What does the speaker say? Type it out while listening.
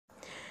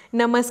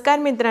नमस्कार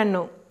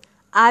मित्रांनो,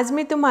 आज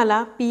मी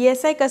तुम्हाला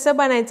PSI कसं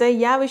बनायचं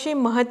याविषयी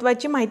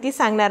महत्त्वाची माहिती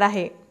सांगणार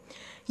आहे।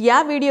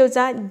 या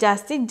व्हिडिओचा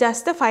जास्तीत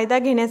जास्त फायदा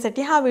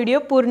घेण्यासाठी हा व्हिडिओ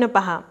पूर्ण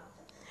पहा।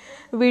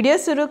 व्हिडिओ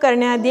सुरू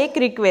करण्याआधी एक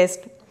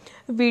रिक्वेस्ट,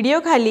 व्हिडिओ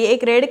खाली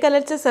एक रेड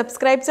कलरचं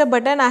सबस्क्राइबचं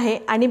बटन आहे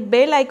आणि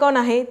बेल आयकॉन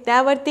आहे,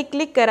 त्यावरती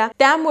क्लिक करा।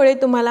 त्यामुळे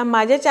तुम्हाला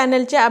माझ्या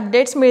चॅनलचे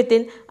अपडेट्स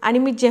मिळतील आणि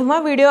मी जेव्हा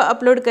व्हिडिओ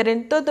अपलोड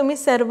करेन तो तुम्ही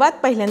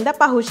सर्वात पहिल्यांदा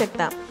पाहू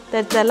शकता।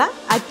 तर चला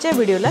आजच्या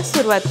व्हिडिओला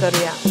सुरुवात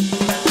करूया।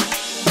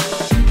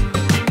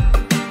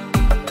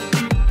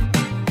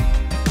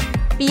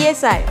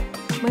 PSI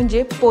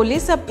म्हणजे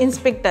पोलीस सब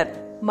इन्स्पेक्टर,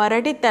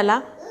 मराठीत त्याला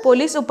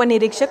पोलीस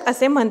उपनिरीक्षक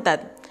असे म्हणतात।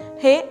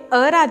 हे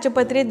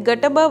अराजपत्रित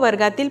गट ब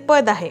वर्गातील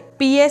पद आहे।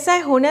 PSI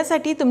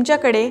होण्यासाठी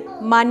तुमच्याकडे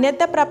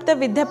मान्यताप्राप्त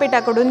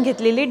विद्यापीठाकडून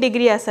घेतलेली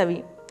डिग्री असावी।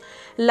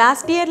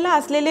 लास्ट इयरला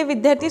असलेले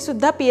विद्यार्थी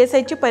सुद्धा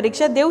PSI ची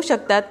परीक्षा देऊ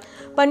शकतात,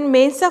 पण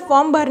मेन्सचा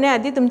फॉर्म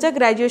भरण्याआधी तुमचं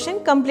ग्रॅज्युएशन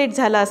कंप्लीट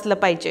झालं असलं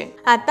पाहिजे।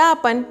 आता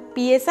आपण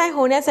PSI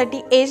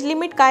होण्यासाठी एज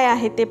लिमिट काय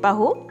आहे ते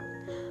पाहू।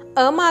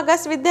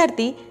 अमागास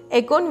विद्यार्थी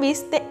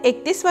 19 ते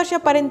 31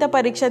 वर्षापर्यंत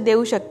परीक्षा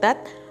देऊ शकतात।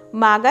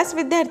 मागास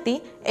विद्यार्थी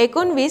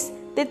 19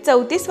 ते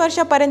 34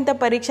 वर्षापर्यंत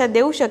परीक्षा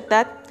देऊ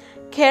शकतात।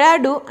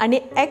 खेळाडू आणि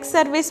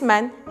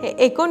एक्स-सर्विसमॅन हे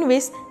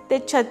 19 ते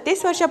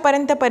 36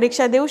 वर्षापर्यंत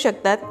परीक्षा देऊ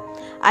शकतात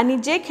आणि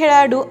जे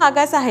खेळाडू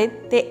मागास आहेत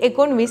ते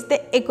 19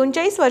 ते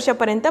 39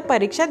 वर्षापर्यंत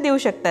परीक्षा देऊ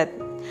शकतात।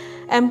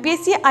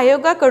 MPSC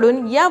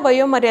आयोगाकडून या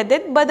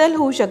वयोमर्यादेत बदल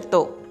होऊ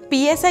शकतो।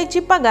 PSI ची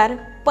पगार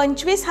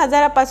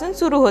 25,000 पासून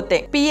सुरू होते।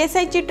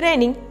 PSI ची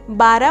ट्रेनिंग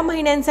 12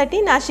 महिन्यांसाठी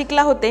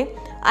नाशिकला होते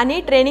आणि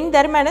ट्रेनिंग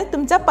दरम्यानच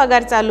तुमचा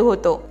पगार चालू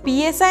होतो।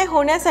 PSI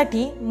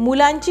होण्यासाठी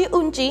मुलांची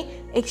उंची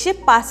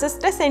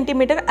 165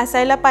 सेंटीमीटर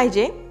असायला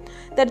पाहिजे,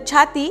 तर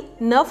छाती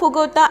न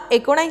फुगवता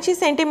 79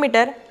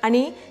 सेंटीमीटर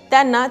आणि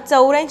त्यांना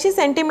 84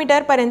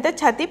 सेंटीमीटर पर्यंत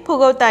छाती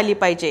फुगवता आली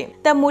पाहिजे।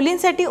 तर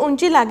मुलींसाठी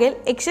उंची लागेल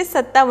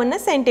 157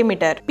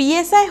 सेंटीमीटर।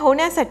 PSI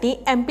होण्यासाठी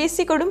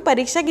MPSC कडून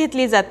परीक्षा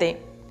घेतली जाते।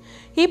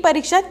 ही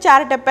परीक्षा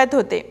 4 टप्प्यात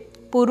होते: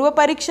 पूर्व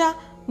परीक्षा,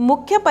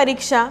 मुख्य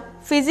परीक्षा,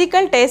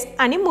 फिजिकल टेस्ट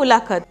आणि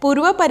मुलाखत।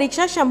 पूर्व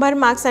परीक्षा 100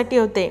 मार्क्ससाठी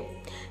होते।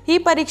 ही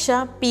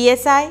परीक्षा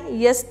PSI,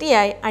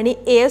 STI आणि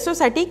ASO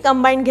साठी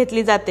कंबाईन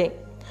घेतली जाते,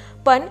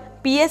 पण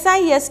PSI,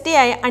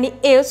 STI आणि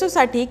ASO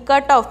साठी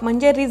कट ऑफ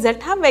म्हणजे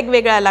रिझल्ट हा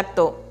वेगवेगळा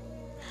लागतो।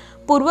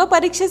 पूर्व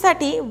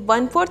परीक्षेसाठी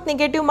 1/4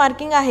 निगेटिव्ह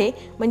मार्किंग आहे,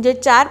 म्हणजे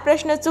 4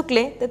 प्रश्न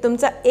चुकले तर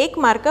तुमचा 1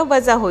 मार्क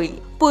वजा होईल।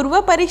 पूर्व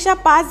परीक्षा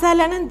पास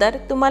झाल्यानंतर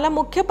तुम्हाला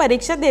मुख्य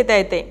परीक्षा देता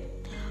येते।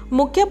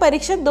 मुख्य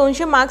परीक्षा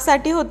 200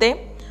 मार्क्ससाठी होते।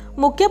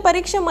 मुख्य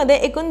परीक्षेमध्ये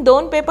एकूण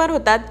 2 पेपर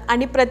होतात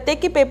आणि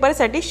प्रत्येकी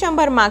पेपरसाठी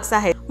 100 मार्क्स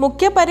आहेत।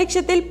 मुख्य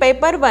परीक्षेतील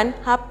पेपर 1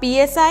 हा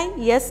PSI,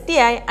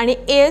 STI आणि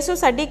ASO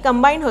साठी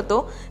कंबाईन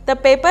होतो, तर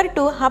पेपर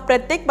 2 हा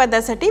प्रत्येक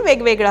पदासाठी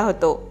वेगवेगळा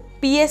होतो।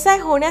 PSI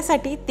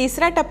होण्यासाठी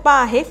तिसरा टप्पा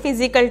आहे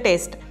फिजिकल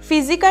टेस्ट।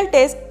 फिजिकल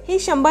टेस्ट ही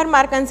 100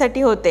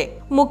 मार्कांसाठी होते।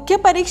 मुख्य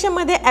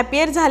परीक्षेमध्ये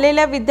अपीअर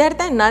झालेल्या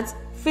विद्यार्थ्यांनाच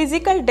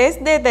फिजिकल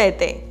टेस्ट देता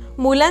येते।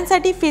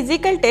 मुलांसाठी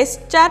फिजिकल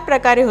टेस्ट 4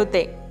 प्रकारे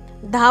होते: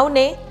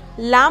 धावणे,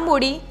 लांब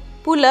उडी,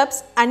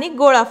 पुलअप्स आणि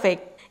गोळाफेक।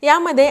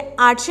 यामध्ये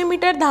 800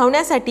 मीटर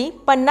धावण्यासाठी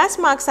 50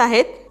 मार्क्स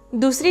आहेत।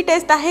 दुसरी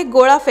टेस्ट आहे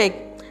गोळाफेक।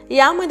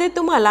 यामध्ये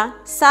तुम्हाला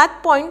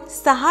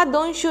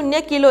 7.620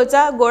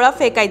 किलोचा गोळा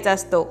फेकायचा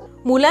असतो।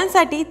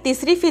 मुलांसाठी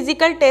तिसरी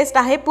फिजिकल टेस्ट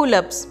आहे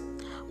पुलअप्स।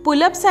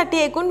 पुलअप्ससाठी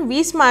एकूण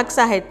 20 मार्क्स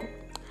आहेत।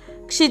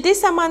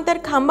 क्षितिज समांतर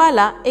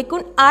खांबाला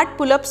एकूण 8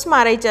 पुलअप्स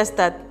मारायचे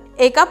असतात।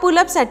 एका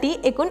पुलअपसाठी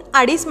एकूण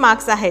 2.5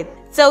 मार्क्स आहेत।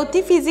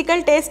 चौथी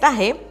फिजिकल टेस्ट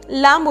आहे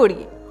लांब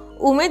उडी।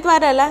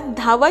 उमेदवाराला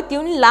धावत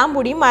येऊन लांब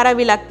उडी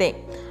मारावी लागते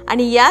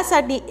आणि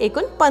यासाठी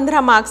एकूण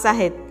 15 मार्क्स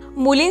आहेत।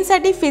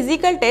 मुलींसाठी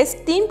फिजिकल टेस्ट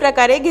 3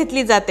 प्रकारे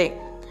घेतली जाते: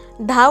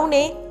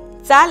 धावणे,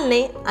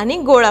 चालणे आणि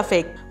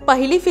गोळाफेक।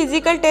 पहिली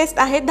फिजिकल टेस्ट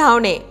आहे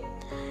धावणे।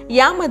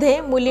 यामध्ये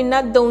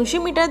मुलींना 200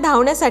 मीटर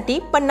धावण्यासाठी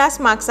 50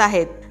 मार्क्स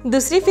आहेत।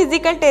 दुसरी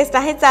फिजिकल टेस्ट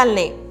आहे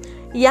चालणे।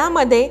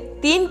 यामध्ये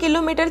 3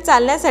 किलोमीटर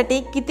चालण्यासाठी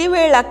किती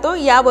वेळ लागतो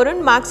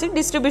यावरून मार्क्स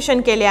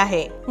डिस्ट्रीब्यूशन केले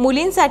आहे।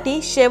 मुलींसाठी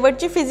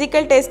शेवटची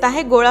फिजिकल टेस्ट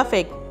आहे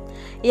गोळाफेक।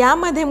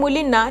 यामध्ये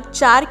मुलींना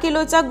 4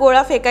 किलोचा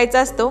गोळा फेकायचा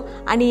असतो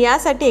आणि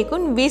यासाठी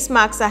एकूण 20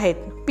 मार्क्स आहेत।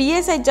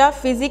 PSIच्या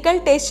फिजिकल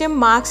टेस्टचे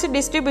मार्क्स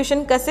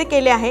डिस्ट्रीब्यूशन कसे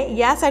केले आहे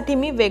यासाठी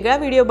मी वेगळा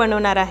व्हिडिओ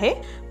बनवणार आहे।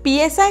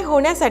 PSI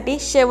होण्यासाठी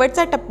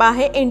शेवटचा टप्पा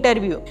आहे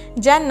इंटरव्ह्यू।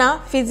 ज्यांना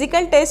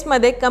फिजिकल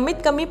टेस्टमध्ये कमीत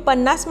कमी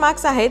 50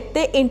 मार्क्स आहेत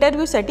ते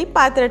इंटरव्ह्यूसाठी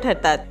पात्र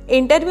ठरतात।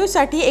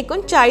 इंटरव्ह्यूसाठी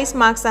एकूण 40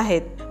 मार्क्स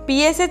आहेत।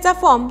 PSIचा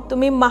फॉर्म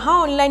तुम्ही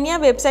महाऑनलाईन या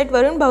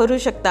वेबसाईटवरून भरू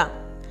शकता।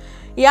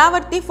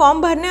 यावरती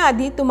फॉर्म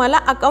भरण्याआधी तुम्हाला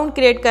अकाउंट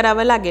क्रिएट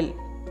करावं लागेल।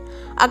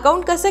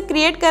 अकाउंट कसं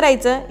क्रिएट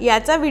करायचं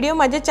याचा व्हिडिओ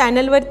माझ्या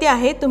चॅनलवरती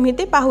आहे, तुम्ही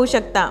ते पाहू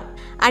शकता।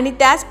 आणि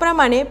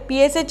त्याचप्रमाणे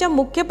PSIच्या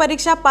मुख्य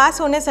परीक्षा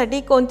पास होण्यासाठी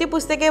कोणती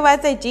पुस्तके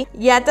वाचायची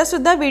याचा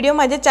सुद्धा व्हिडिओ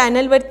माझ्या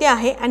चॅनलवरती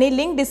आहे आणि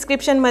लिंक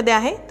डिस्क्रिप्शनमध्ये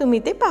आहे, तुम्ही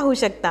ते पाहू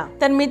शकता।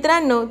 तर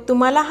मित्रांनो,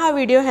 तुम्हाला हा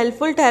व्हिडिओ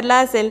हेल्पफुल ठरला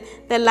असेल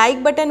तर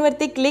लाईक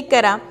बटनवरती क्लिक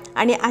करा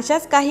आणि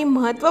अशाच काही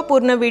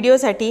महत्त्वपूर्ण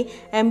व्हिडिओसाठी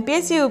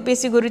MPSC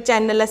UPSC गुरु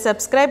चॅनलला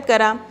सबस्क्राइब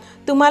करा।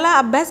 तुम्हाला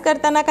अभ्यास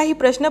करताना काही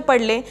प्रश्न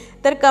पडले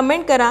तर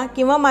कमेंट करा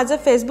किंवा माझं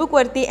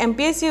फेसबुकवरती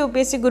MPSC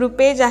UPSC ग्रुप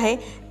पेज आहे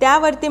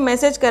त्यावरती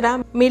मेसेज करा.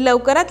 मी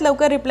लवकरात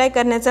लवकर रिप्लाय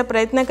करण्याचा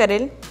प्रयत्न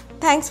करेल.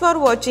 Thanks for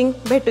watching.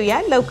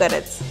 भेटूया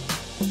लवकरच.